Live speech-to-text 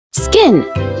Skin.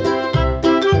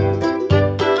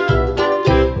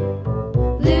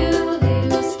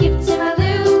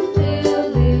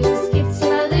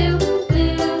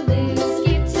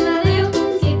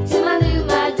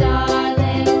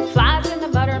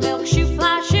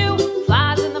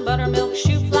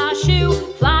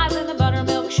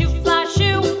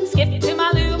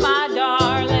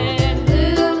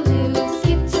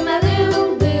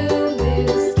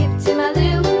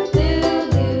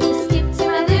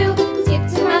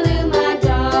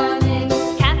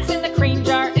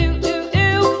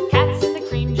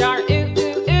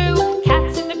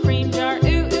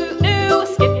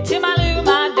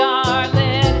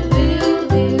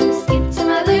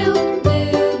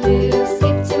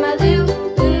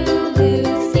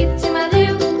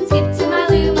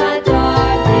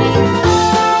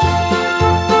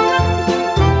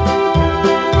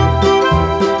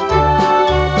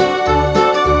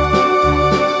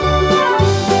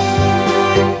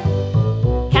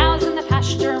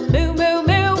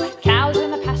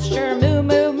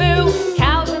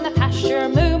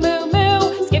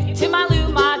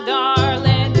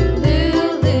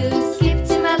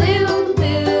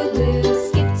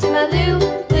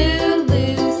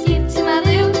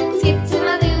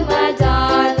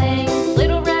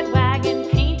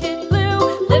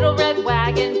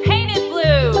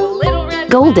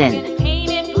 Golden.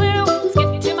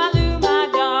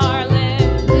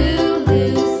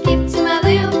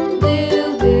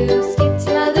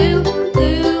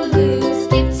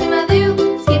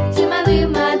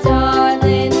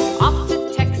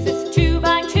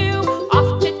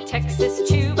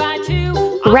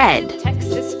 Red.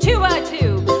 Texas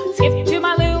 2x2. Skip to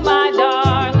my loo, my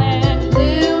darling.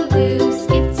 Loo, loo,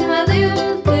 skip to my loo.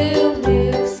 Loo,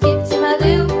 loo, skip to my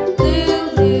loo.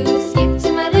 Loo, loo, skip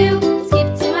to my loo.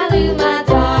 Skip to my loo, my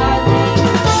darling.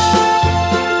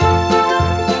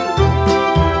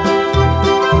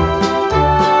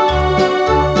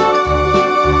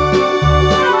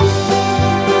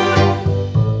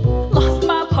 Lost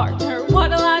my partner,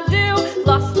 what'll I do?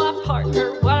 Lost my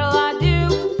partner, what'll I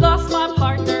do? Lost my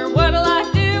partner, what'll I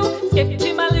do? Skip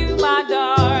to my loo, my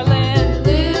darling.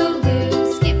 Loo,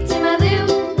 loo, skip to my loo.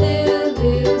 Loo,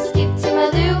 loo, skip to my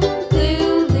loo.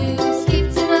 Loo, loo, skip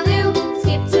to my loo.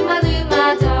 Skip to my loo,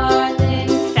 my darling.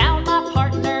 Found my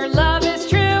partner, love is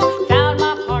true. Found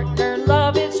my partner,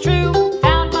 love is true.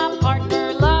 Found my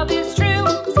partner, love is true.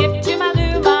 Skip to my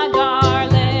loo, my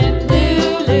darling.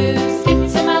 Loo, loo, skip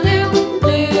to my loo.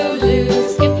 Loo, loo,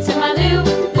 skip to my loo.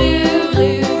 Loo,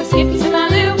 loo, skip to my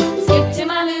loo. Skip to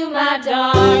my loo, my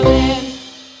darling.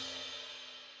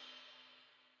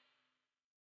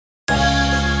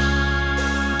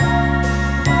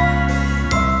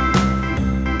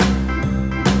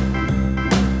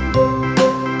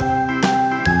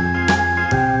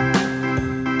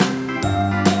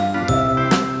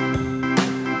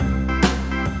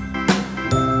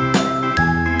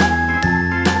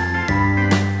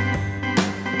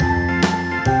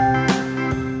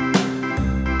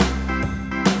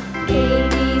 A,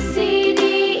 B, C, D,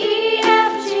 E,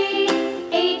 F, G,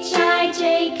 H, I,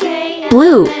 J, K, L,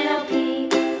 Blue. M, N, O, P,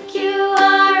 Q,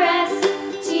 R, S,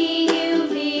 T, U,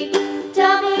 V,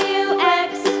 W,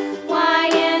 X, Y,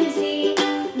 and Z.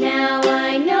 Now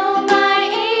I know my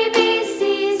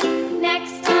ABCs.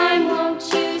 Next time, won't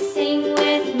you sing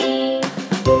with me?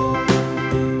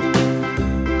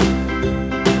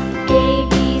 A,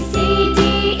 B, C, D,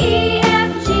 E,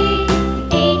 F, G,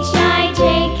 H, I, J,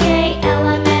 K, L,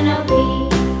 M, N, O, P,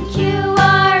 Q,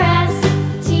 R, S,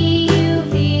 T, U,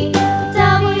 V,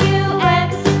 W,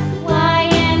 X, Y,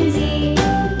 and Z.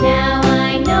 Now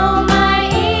I know my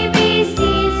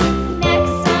ABCs.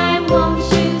 Next time, won't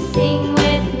you sing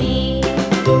with me?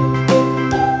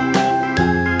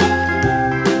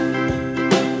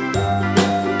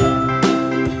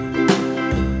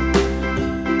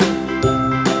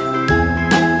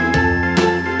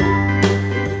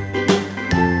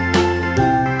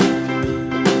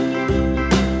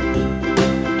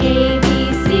 A, B,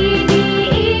 C, D,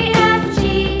 E, F, G,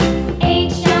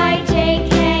 H, I, J,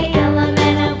 K, L, M,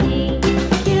 N, O, P,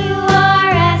 Q,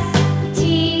 R, S, T,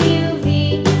 U,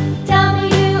 V,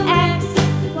 W, X,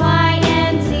 Y,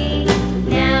 and Z.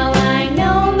 Now I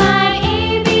know my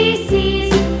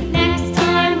ABCs. Next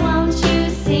time, won't you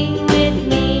sing with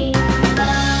me?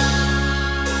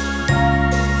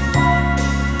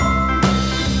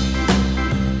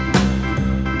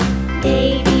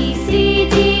 A, B, C,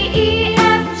 D, E,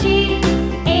 F, G,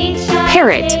 H, I,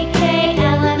 Parrot. J, K,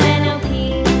 L, M, N, O, P,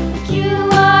 Q,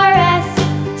 R, S,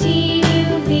 T,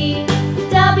 U, V,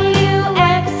 W,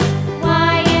 X,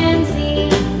 Y, and Z.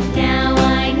 Now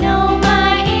I know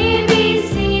my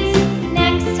ABCs.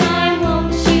 Next time,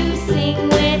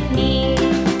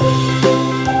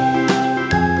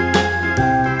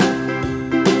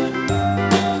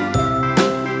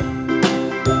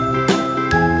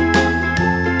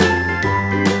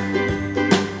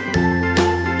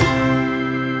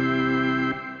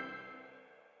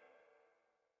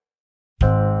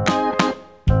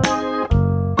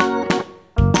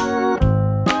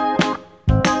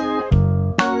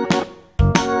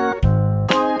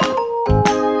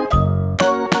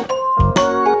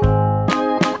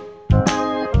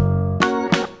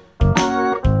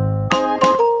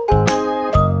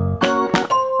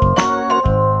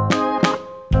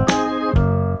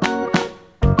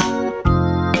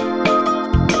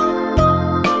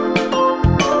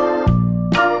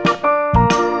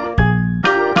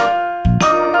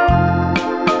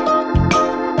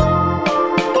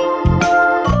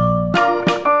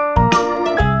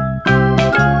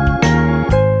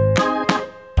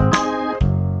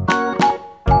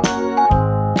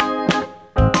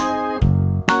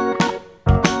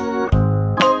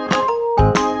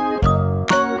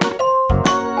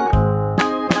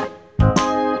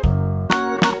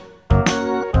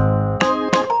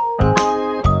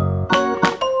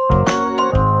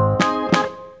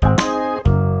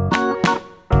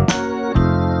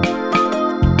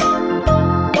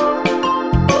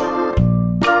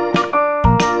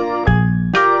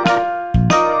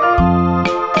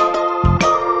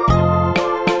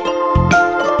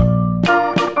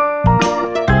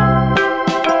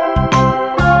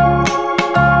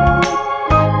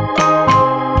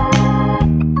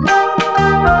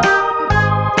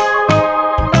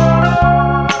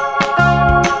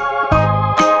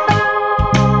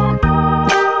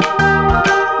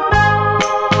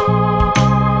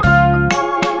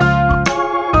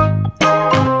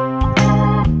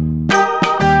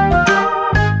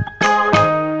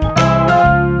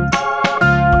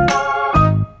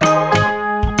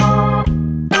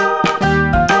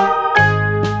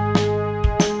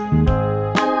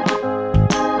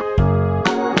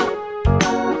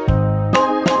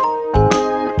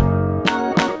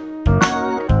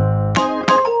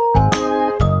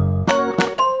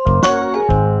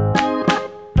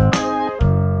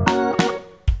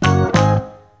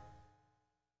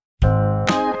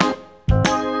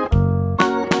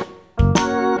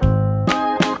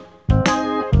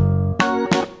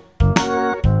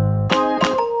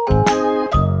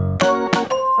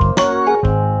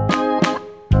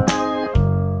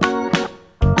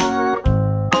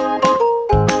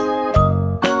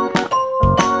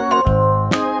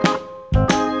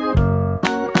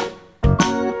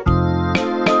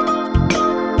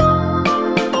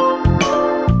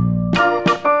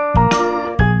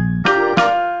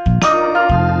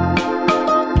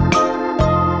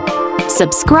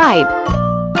 Subscribe.